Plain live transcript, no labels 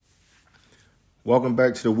Welcome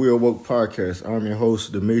back to the We Are Woke podcast. I'm your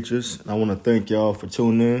host, Demetrius, and I want to thank y'all for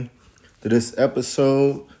tuning in to this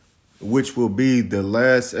episode, which will be the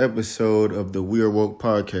last episode of the We Are Woke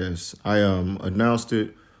podcast. I announced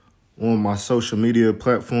it on my social media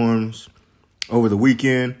platforms over the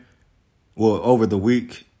weekend. Well, over the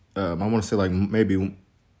week. I want to say like maybe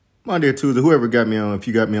Monday or Tuesday, whoever got me on, if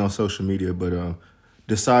you got me on social media, but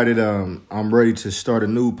decided I'm ready to start a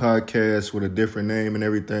new podcast with a different name and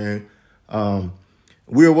everything.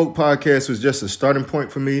 We Are Woke podcast was just a starting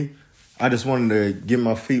point for me. I just wanted to get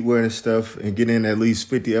my feet wet and stuff and get in at least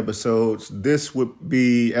 50 episodes. This would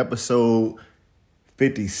be episode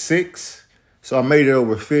 56. So I made it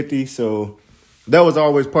over 50. So that was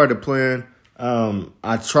always part of the plan.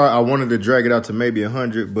 I wanted to drag it out to maybe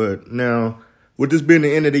 100, but now with this being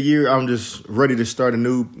the end of the year, I'm just ready to start a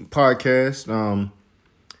new podcast.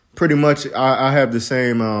 Pretty much, I have the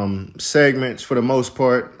same segments for the most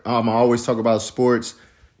part. I always talk about sports,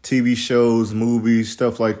 TV shows, movies,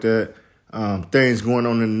 stuff like that. Things going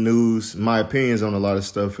on in the news, my opinions on a lot of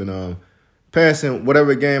stuff, and passing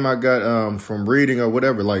whatever game I got from reading or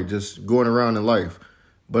whatever, like just going around in life.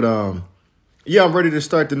 But yeah, I'm ready to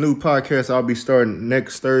start the new podcast. I'll be starting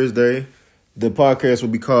next Thursday. The podcast will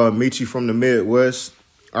be called Michi from the Midwest.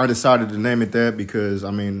 I decided to name it that because,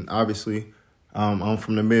 obviously, I'm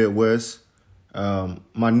from the Midwest.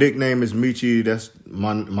 My nickname is Michi. That's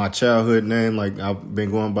my childhood name. Like, I've been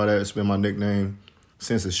going by that. It's been my nickname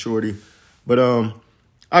since a shorty. But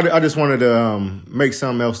I just wanted to make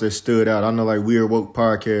something else that stood out. I know, like, We Are Woke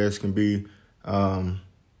podcast can be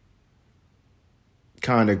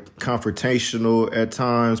kind of confrontational at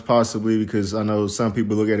times, possibly, because I know some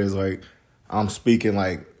people look at it as, like, I'm speaking,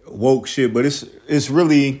 like, woke shit. But it's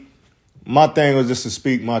really, my thing was just to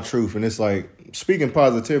speak my truth. And it's, like, speaking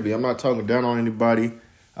positivity. I'm not talking down on anybody,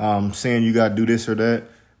 saying you got to do this or that.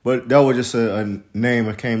 But that was just a name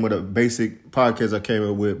I came with, a basic podcast I came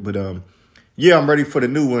up with. But, yeah, I'm ready for the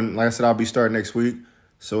new one. Like I said, I'll be starting next week.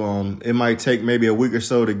 So it might take maybe a week or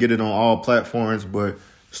so to get it on all platforms. But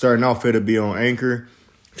starting off, it'll be on Anchor.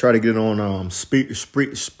 Try to get it on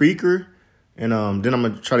Speaker. And then I'm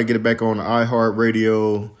going to try to get it back on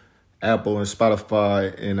iHeartRadio, Apple, and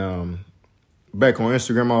Spotify, and back on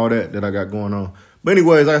Instagram, all that I got going on. But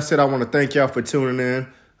anyways, like I said, I want to thank y'all for tuning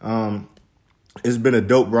in. It's been a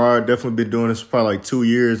dope ride. Definitely been doing this for probably like 2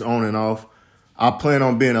 years on and off. I plan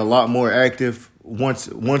on being a lot more active. Once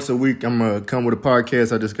a week, I'm going to come with a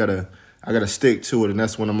podcast. I gotta stick to it, and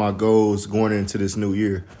that's one of my goals going into this new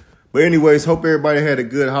year. But anyways, hope everybody had a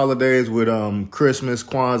good holidays with Christmas,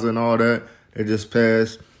 Kwanzaa, and all that. It just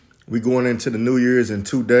passed. We going into the New Year's in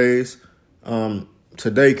 2 days.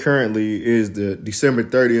 Today currently is the December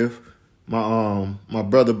 30th. My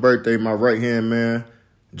brother's birthday, my right-hand man,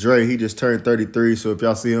 Dre, he just turned 33. So if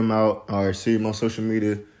y'all see him out or see him on social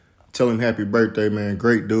media, tell him happy birthday, man.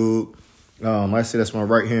 Great dude. I say that's my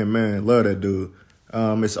right-hand man. Love that dude.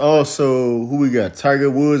 It's also, who we got? Tiger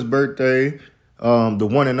Woods' birthday. The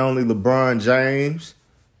one and only LeBron James.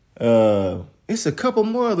 It's a couple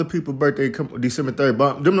more other people's birthday December 30th,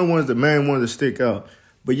 but them the ones, the main ones that stick out.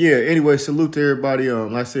 But yeah, anyway, salute to everybody.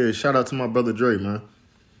 Like I said, shout out to my brother Dre, man.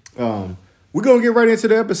 We're going to get right into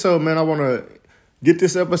the episode, man. I want to get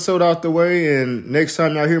this episode out the way, and next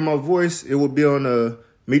time y'all hear my voice, it will be on the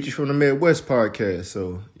Meet You from the Midwest podcast.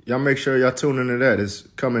 So y'all make sure y'all tune into that. It's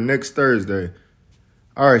coming next Thursday.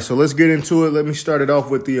 All right, so let's get into it. Let me start it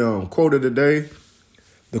off with the quote of the day.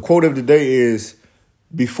 The quote of the day is,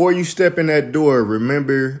 before you step in that door,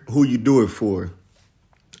 remember who you do it for.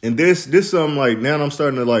 And this something like, now I'm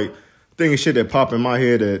starting to like think of shit that pop in my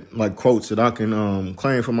head, that like quotes that I can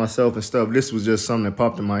claim for myself and stuff. This was just something that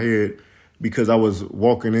popped in my head because I was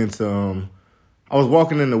walking into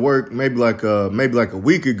work maybe like a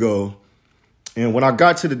week ago. And when I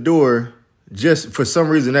got to the door, just for some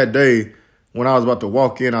reason that day, when I was about to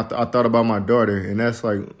walk in, I thought about my daughter, and that's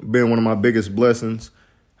like been one of my biggest blessings.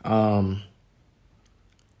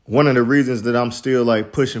 One of the reasons that I'm still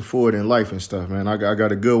like pushing forward in life and stuff, man. I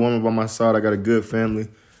got a good woman by my side. I got a good family.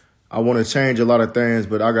 I want to change a lot of things,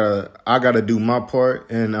 but I gotta do my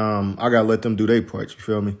part, and I gotta let them do their part. You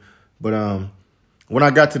feel me? But when I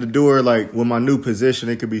got to the door, like with my new position,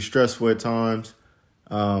 it could be stressful at times.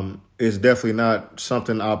 It's definitely not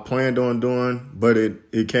something I planned on doing, but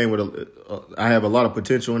it came with I have a lot of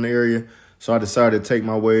potential in the area, so I decided to take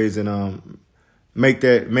my ways and make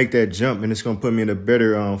that jump, and it's gonna put me in a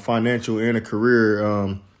better financial and a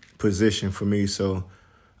career position for me. So,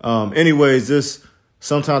 anyways, just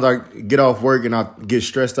sometimes I get off work and I get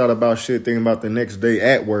stressed out about shit, thinking about the next day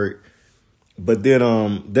at work. But then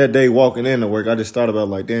that day walking into work, I just thought about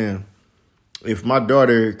like, damn, if my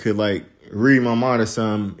daughter could like read my mind or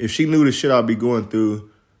something, if she knew the shit I'd be going through,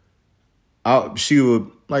 she would,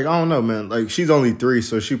 like, I don't know, man. Like, she's only 3,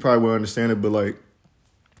 so she probably would understand it. But, like,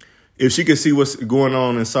 if she could see what's going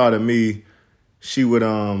on inside of me, she would,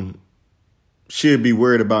 she'd be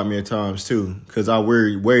worried about me at times, too. Because I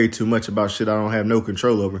worry way too much about shit I don't have no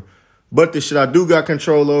control over. But the shit I do got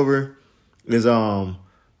control over is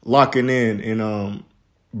locking in and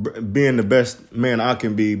being the best man I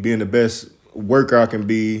can be, being the best worker I can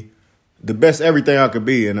be, the best everything I could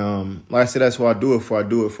be. And like I said, that's what I do it for. I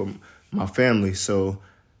do it for my family. So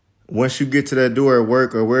once you get to that door at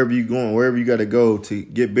work or wherever you're going, wherever you got to go to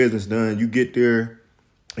get business done, you get there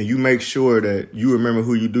and you make sure that you remember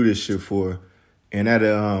who you do this shit for. And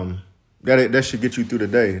that should get you through the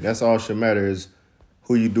day. That's all should matter is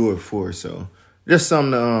who you do it for. So just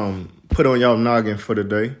something to put on y'all noggin for the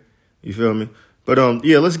day. You feel me? But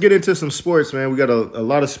yeah, let's get into some sports, man. We got a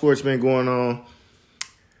lot of sports, man, going on.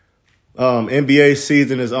 NBA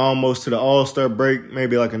season is almost to the All-Star break,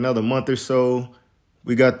 maybe like another month or so.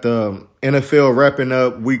 We got the NFL wrapping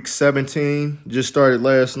up week 17, just started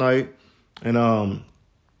last night. And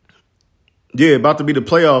yeah, about to be the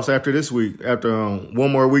playoffs after this week. After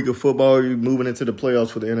one more week of football, you're moving into the playoffs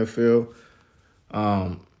for the NFL.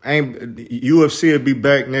 UFC will be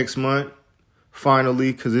back next month,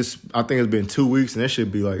 finally, because I think it's been 2 weeks, and that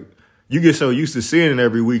should be like, you get so used to seeing it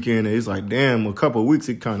every weekend, and it's like, damn, a couple of weeks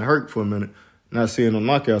it kind of hurt for a minute, not seeing them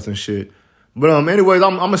knockouts and shit. But anyways,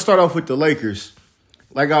 I'm going to start off with the Lakers.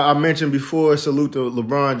 Like I mentioned before, salute to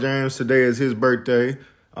LeBron James. Today is his birthday.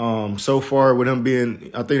 So far, with him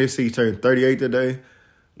being, I think they say he turned 38 today.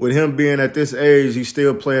 With him being at this age, he's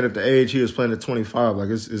still playing at the age he was playing at 25. Like,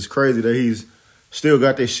 it's crazy that he's still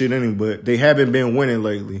got this shit in him, but they haven't been winning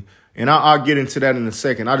lately. And I'll get into that in a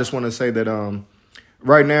second. I just want to say that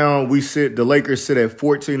right now the Lakers sit at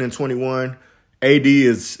 14-21. AD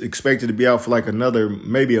is expected to be out for like another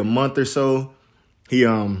maybe a month or so. He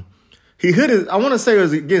hit his, I want to say it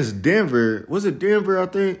was against Denver. Was it Denver, I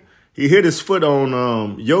think? He hit his foot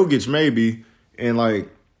on Jokic maybe, and like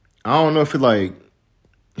I don't know if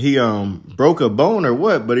he broke a bone or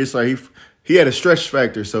what, but it's like he had a stretch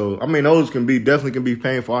factor. So I mean those definitely can be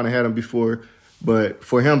painful. I done had him before, but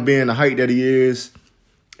for him being the height that he is,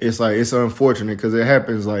 it's like it's unfortunate because it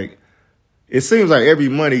happens like it seems like every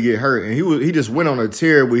month he get hurt, and he just went on a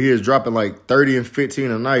tear where he was dropping like 30 and 15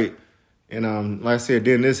 a night, and like I said,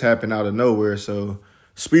 then this happened out of nowhere. So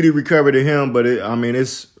speedy recovery to him, but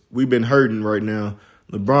we've been hurting right now.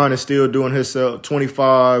 LeBron is still doing himself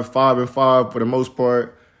 25, 5-5 for the most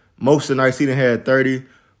part. Most of the nights he done had 30.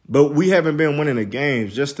 But we haven't been winning the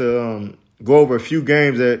games. Just to go over a few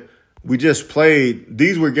games that we just played,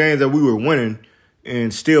 these were games that we were winning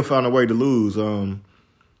and still found a way to lose.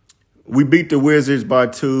 We beat the Wizards by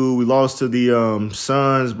 2. We lost to the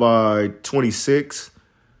Suns by 26.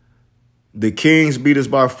 The Kings beat us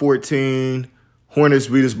by 14. Hornets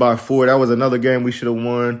beat us by 4. That was another game we should have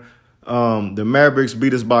won. The Mavericks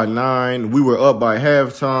beat us by 9. We were up by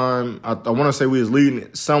halftime. I want to say we was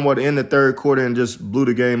leading somewhat in the third quarter and just blew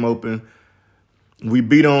the game open. We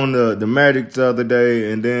beat on the Magic the other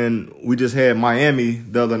day, and then we just had Miami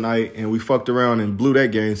the other night, and we fucked around and blew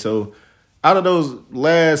that game. So out of those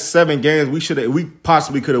last 7 games, we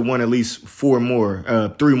possibly could have won at least 3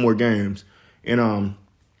 more games, and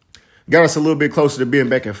got us a little bit closer to being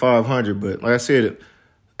back at 500. But like I said,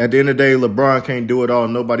 at the end of the day, LeBron can't do it all.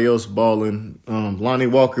 Nobody else balling. Lonnie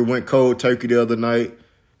Walker went cold turkey the other night.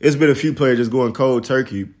 It's been a few players just going cold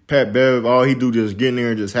turkey. Pat Bev, all he do just get in there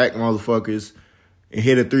and just hack motherfuckers and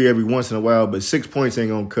hit a 3 every once in a while. But 6 points ain't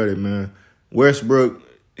going to cut it, man. Westbrook,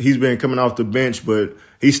 he's been coming off the bench, but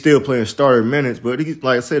he's still playing starter minutes. But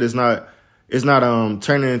like I said, it's not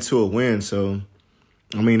turning into a win. So,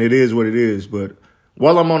 I mean, it is what it is. But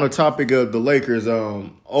while I'm on the topic of the Lakers,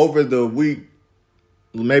 over the week,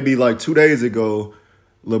 maybe like 2 days ago,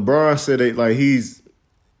 LeBron said that like he's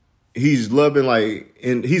loving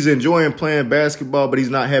and he's enjoying playing basketball, but he's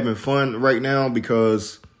not having fun right now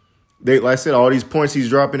because like I said, all these points he's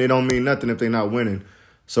dropping, they don't mean nothing if they're not winning.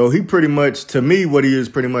 So he pretty much, to me, what he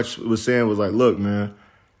pretty much was saying was like, look, man,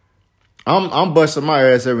 I'm busting my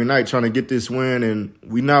ass every night trying to get this win, and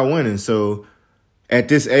we not winning. So at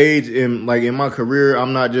this age in my career,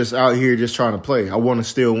 I'm not just out here just trying to play. I want to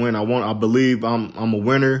still win. I believe I'm a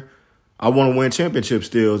winner. I want to win championship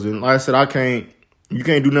still. And like I said, you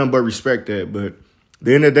can't do nothing but respect that. But at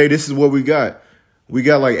the end of the day, this is what we got. We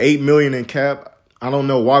got like $8 million in cap. I don't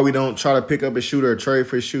know why we don't try to pick up a shooter or trade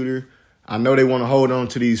for a shooter. I know they want to hold on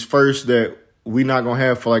to these firsts that we not going to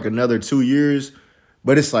have for like another 2 years.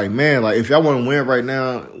 But it's like, man, like if y'all want to win right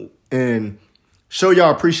now and show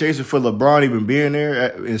y'all appreciation for LeBron even being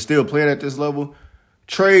there and still playing at this level.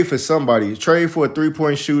 Trade for somebody. Trade for a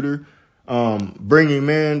 3-point shooter. Bring him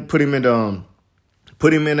in. Put him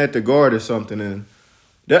in at the guard or something, and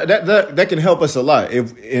that can help us a lot.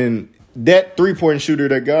 If in that 3-point shooter,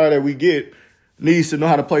 that guy that we get needs to know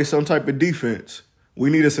how to play some type of defense. We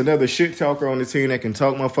need us another shit talker on the team that can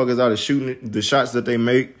talk motherfuckers out of shooting the shots that they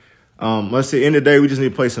make. Let's say, end of the day, we just need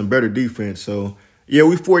to play some better defense. So, yeah,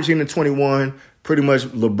 we 14-21. Pretty much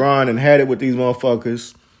LeBron and had it with these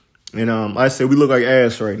motherfuckers. And I said we look like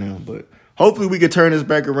ass right now. But hopefully we can turn this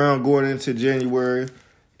back around going into January.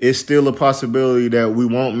 It's still a possibility that we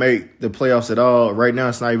won't make the playoffs at all. Right now,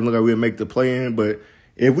 it's not even looking like we'll make the play-in. But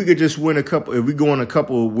if we could just win if we go on a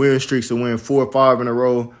couple of win streaks and win 4 or 5 in a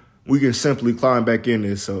row, we can simply climb back in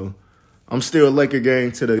this. So I'm still a Laker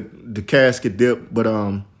gang to the casket dip. But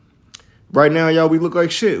right now, y'all, we look like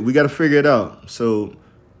shit. We got to figure it out. So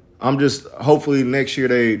I'm just hopefully next year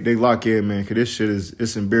they lock in, man, because this shit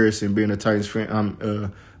it's embarrassing being a Titans fan.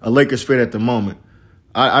 I'm a Lakers fan at the moment.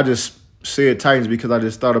 I just said Titans because I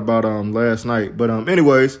just thought about last night. But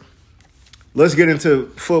anyways, let's get into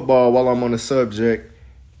football while I'm on the subject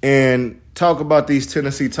and talk about these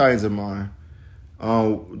Tennessee Titans of mine.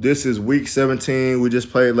 This is week 17. We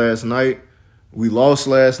just played last night. We lost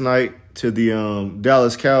last night to the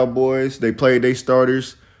Dallas Cowboys. They played their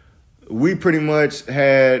starters. We pretty much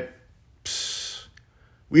had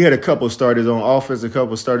a couple starters on offense, a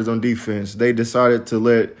couple starters on defense. They decided to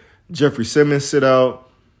let Jeffrey Simmons sit out.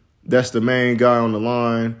 That's the main guy on the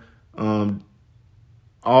line.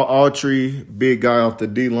 Autry, big guy off the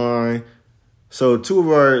D-line. So 2 of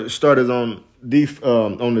our starters on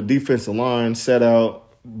the defensive line sat out.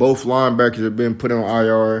 Both linebackers have been put on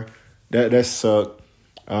IR. That sucked.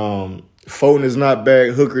 Fulton is not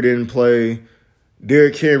back. Hooker didn't play.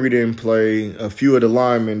 Derrick Henry didn't play. A few of the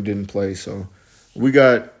linemen didn't play. So we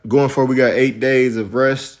got 8 days of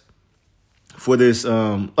rest for this.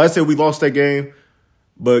 Like I said, we lost that game,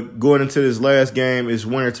 but going into this last game, it's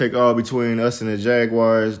winner take all between us and the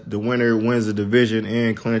Jaguars. The winner wins the division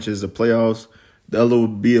and clinches the playoffs. The other will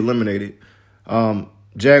be eliminated.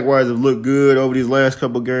 Jaguars have looked good over these last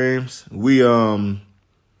couple games. We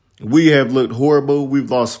have looked horrible.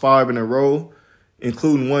 We've lost 5 in a row,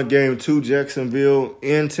 including one game to Jacksonville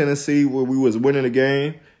in Tennessee where we was winning the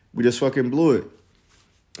game. We just fucking blew it.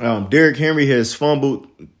 Derrick Henry has fumbled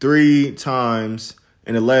 3 times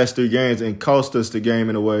in the last 3 games and cost us the game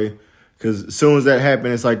in a way, because as soon as that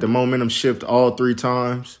happened, it's like the momentum shift all 3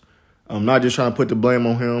 times. I'm not just trying to put the blame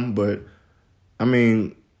on him, but, I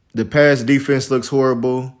mean, the pass defense looks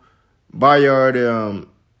horrible. Bayard,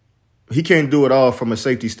 he can't do it all from a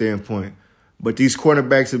safety standpoint. But these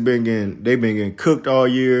cornerbacks have been getting cooked all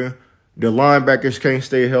year. The linebackers can't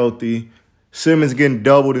stay healthy. Simmons getting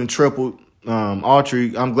doubled and tripled.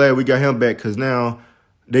 Autry, I'm glad we got him back because now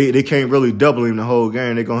they can't really double him the whole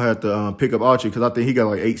game. They're going to have to pick up Autry because I think he got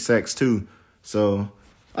like 8 sacks too. So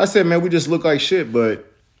I said, man, we just look like shit.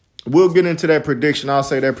 But we'll get into that prediction. I'll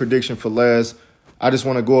say that prediction for last. I just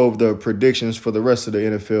want to go over the predictions for the rest of the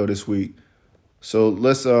NFL this week. So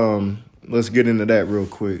let's get into that real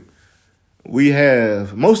quick. We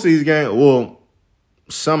have most of these games. Well,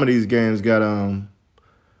 some of these games got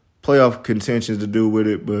playoff contentions to do with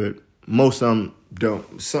it, but most of them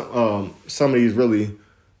don't. Some of these really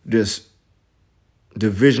just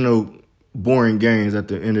divisional boring games at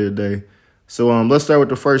the end of the day. So let's start with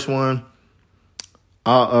the first one.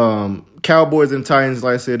 Cowboys and Titans,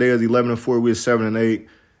 like I said, they was 11-4. We was 7-8.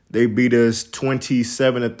 They beat us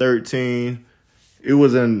 27-13. It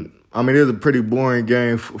was a pretty boring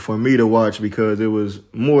game for me to watch because it was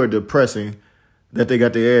more depressing that they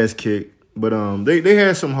got their ass kicked. But they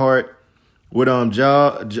had some heart with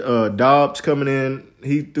Dobbs coming in.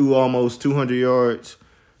 He threw almost 200 yards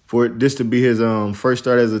for this to be his first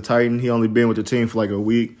start as a Titan. He only been with the team for like a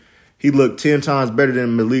week. He looked 10 times better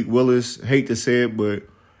than Malik Willis. Hate to say it, but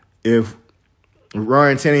if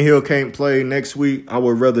Ryan Tannehill can't play next week, I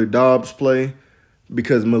would rather Dobbs play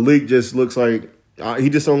because Malik just looks like he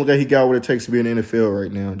just don't look like he got what it takes to be in the NFL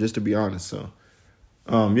right now, just to be honest. So,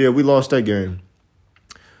 yeah, we lost that game.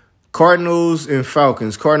 Cardinals and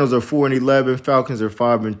Falcons. Cardinals are 4-11. Falcons are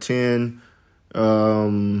 5-10.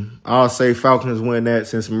 I'll say Falcons win that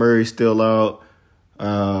since Murray's still out.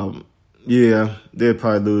 Yeah, they'll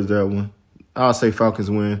probably lose that one. I'll say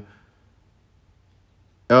Falcons win.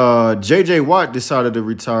 J.J. Watt decided to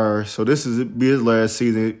retire, so this is be his last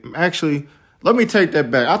season. Actually, let me take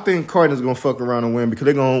that back. I think Cardinals going to fuck around and win because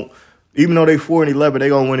they're going to, even though they 4-11, they're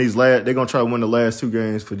going to win these last. They're going to try to win the last 2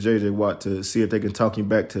 games for J.J. Watt to see if they can talk him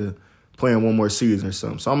back to playing one more season or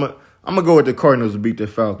something. So I'm I'm going to go with the Cardinals to beat the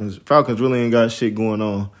Falcons. Falcons really ain't got shit going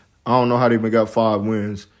on. I don't know how they even got 5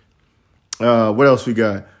 wins. What else we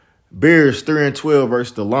got? Bears 3-12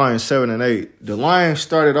 versus the Lions 7-8. The Lions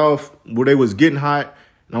started off where they was getting hot,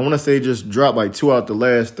 and I want to say just dropped like 2 out the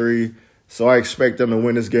last 3. So I expect them to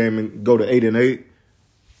win this game and go to 8-8.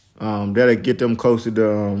 That'll get them closer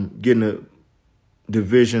to getting the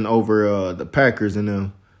division over the Packers and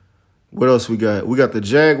them. What else we got? We got the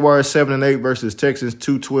Jaguars 7-8 versus Texans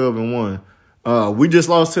 2-12-1. We just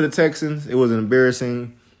lost to the Texans. It was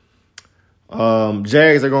embarrassing.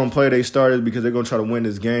 Jags are gonna play their starters because they're gonna try to win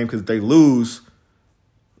this game. Because if they lose,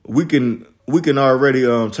 we can already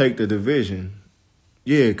take the division.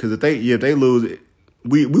 Yeah, because if they lose,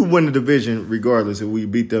 we win the division regardless if we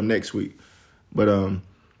beat them next week. But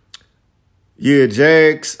yeah,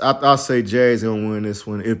 Jags. I'll say Jags gonna win this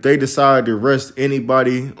one. If they decide to rest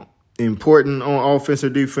anybody important on offense or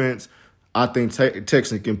defense, I think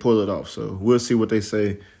Texans can pull it off. So we'll see what they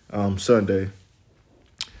say Sunday.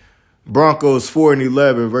 Broncos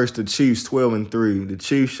 4-11 versus the Chiefs 12-3. The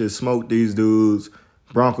Chiefs should smoke these dudes.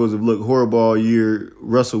 Broncos have looked horrible all year.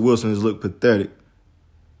 Russell Wilson has looked pathetic.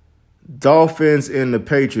 Dolphins and the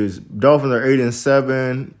Patriots. Dolphins are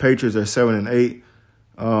 8-7. Patriots are 7-8.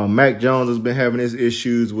 Mac Jones has been having his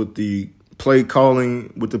issues with the play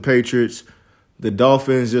calling with the Patriots. The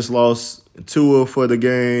Dolphins just lost Tua for the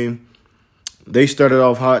game. They started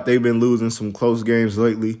off hot. They've been losing some close games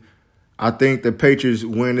lately. I think the Patriots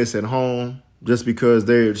win this at home just because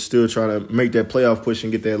they're still trying to make that playoff push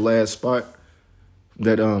and get that last spot,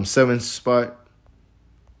 that 7th spot.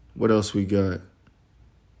 What else we got?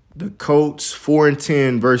 The Colts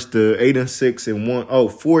 4-10 versus the 8-6-1.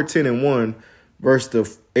 4-10-1 versus the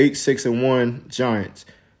 8-6-1 Giants.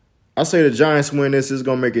 I say the Giants win this. Is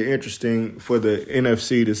gonna make it interesting for the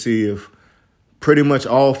NFC to see if pretty much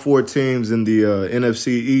all 4 teams in the NFC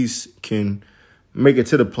East can make it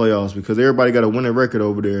to the playoffs because everybody got a winning record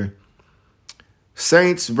over there.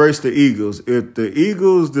 Saints versus the Eagles. If the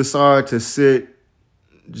Eagles decide to sit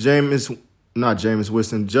Jalen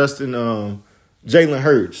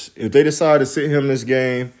Hurts, if they decide to sit him this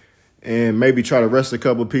game and maybe try to rest a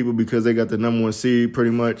couple of people because they got the number 1 seed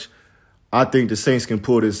pretty much, I think the Saints can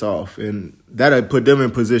pull this off. And that'll put them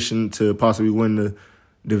in position to possibly win the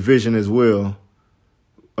division as well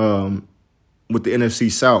with the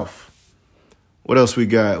NFC South. What else we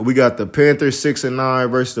got? We got the Panthers 6-9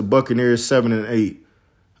 versus the Buccaneers 7-8.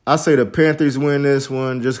 I say the Panthers win this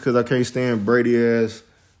one just because I can't stand Brady ass.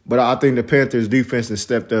 But I think the Panthers defense has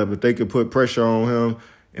stepped up. If they could put pressure on him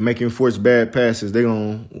and make him force bad passes, they're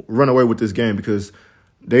going to run away with this game because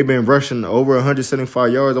they've been rushing over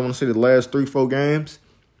 175 yards, I want to say, the last 3-4 games.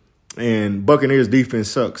 And Buccaneers defense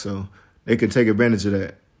sucks, so they can take advantage of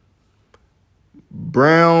that.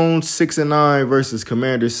 Browns 6-9 versus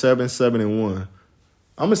Commanders 7-1.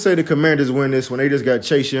 I'm going to say the Commanders win this one. They just got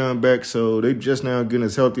Chase Young back, so they just now getting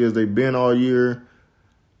as healthy as they've been all year.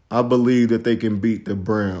 I believe that they can beat the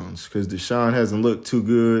Browns because Deshaun hasn't looked too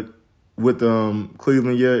good with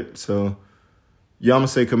Cleveland yet. So, yeah, I'm going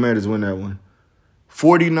to say Commanders win that one.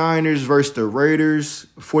 49ers versus the Raiders.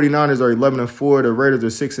 49ers are 11-4. The Raiders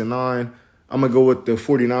are 6-9. I'm going to go with the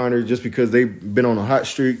 49ers just because they've been on a hot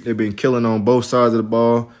streak. They've been killing on both sides of the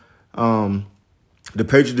ball. The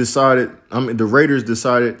Raiders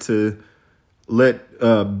decided to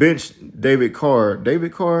let bench David Carr.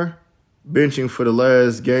 David Carr benching for the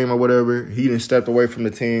last game or whatever. He didn't step away from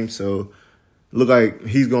the team, so look like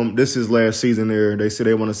this is his last season there. They said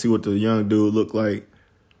they want to see what the young dude look like.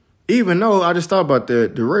 Even though I just thought about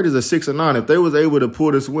that, the Raiders are 6-9. If they was able to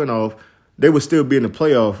pull this win off, they would still be in the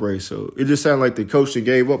playoff race. So it just sounded like the coach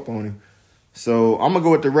gave up on him. So I'm gonna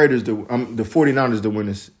go with the Raiders, the 49ers to win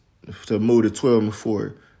this, to move to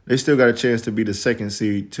 12-4. They still got a chance to be the 2nd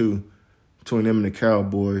seed too, between them and the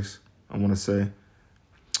Cowboys, I want to say.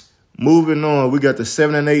 Moving on, we got the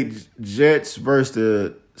 7-8 Jets versus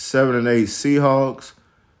the 7-8 Seahawks.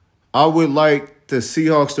 I would like the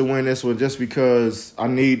Seahawks to win this one just because I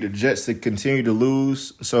need the Jets to continue to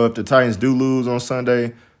lose. So if the Titans do lose on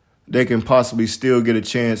Sunday, they can possibly still get a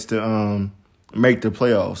chance to make the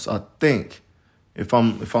playoffs. I think, if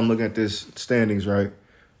I'm looking at this standings right.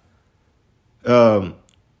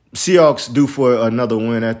 Seahawks due for another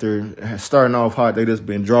win after starting off hot. They just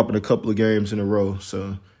been dropping a couple of games in a row.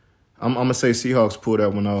 So I'm going to say Seahawks pull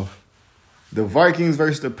that one off. The Vikings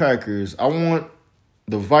versus the Packers. I want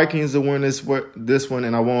the Vikings to win this one,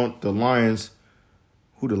 and I want the Lions.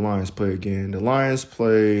 Who the Lions play again? The Lions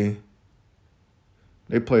play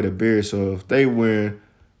the Bears. So if they win,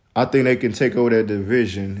 I think they can take over that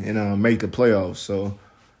division and make the playoffs. So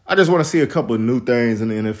I just want to see a couple of new things in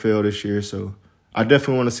the NFL this year. So I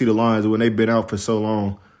definitely want to see the Lions when they've been out for so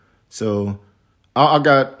long. So I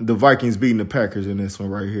got the Vikings beating the Packers in this one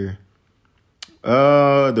right here.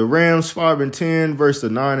 The Rams 5-10 versus the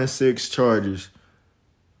 9-6 Chargers.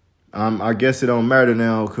 I guess it don't matter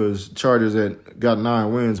now because Chargers got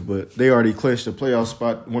 9 wins, but they already clinched the playoff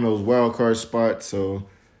spot, one of those wild card spots, so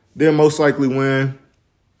they'll most likely win.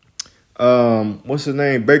 What's his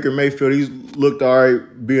name? Baker Mayfield. He's looked all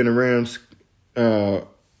right being the Rams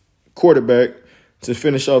quarterback to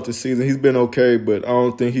finish off the season. He's been okay, but I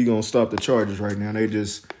don't think he's gonna stop the Chargers right now. They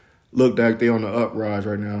just look like they're on the uprise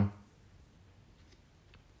right now.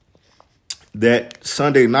 That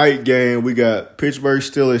Sunday night game, we got Pittsburgh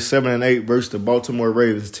Steelers 7-8 versus the Baltimore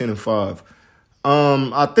Ravens 10-5.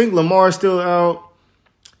 I think Lamar's still out.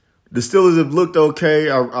 The Steelers have looked okay,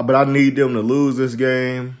 but I need them to lose this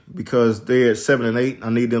game because they're at 7-8. I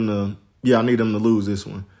need them to lose this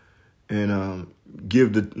one and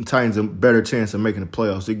give the Titans a better chance of making the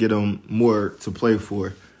playoffs to get them more to play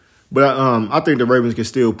for. But I think the Ravens can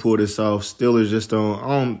still pull this off. Steelers just don't. I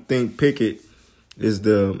don't think Pickett is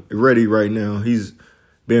ready right now. He's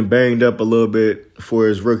been banged up a little bit for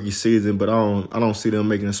his rookie season, but I don't see them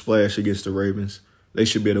making a splash against the Ravens. They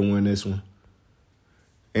should be able to win this one.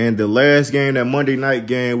 And the last game, that Monday night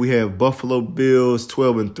game, we have Buffalo Bills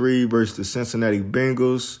 12-3 versus the Cincinnati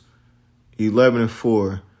Bengals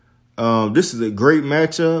 11-4. This is a great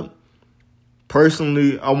matchup.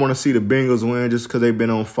 Personally, I want to see the Bengals win just because they've been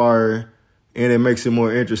on fire, and it makes it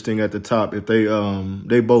more interesting at the top if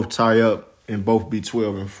they both tie up and both be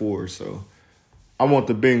 12-4. So I want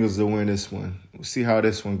the Bengals to win this one. We'll see how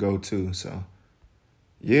this one go too. So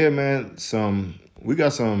yeah, man, we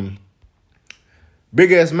got some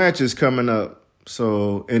big ass matches coming up.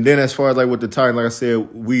 So, and then as far as like with the Titans, like I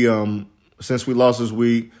said, we since we lost this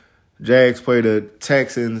week, Jags play the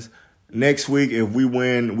Texans. Next week, if we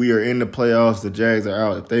win, we are in the playoffs. The Jags are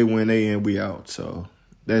out. If they win, they in, we out. So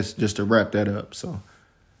that's just to wrap that up. So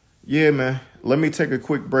yeah, man, let me take a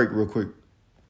quick break real quick.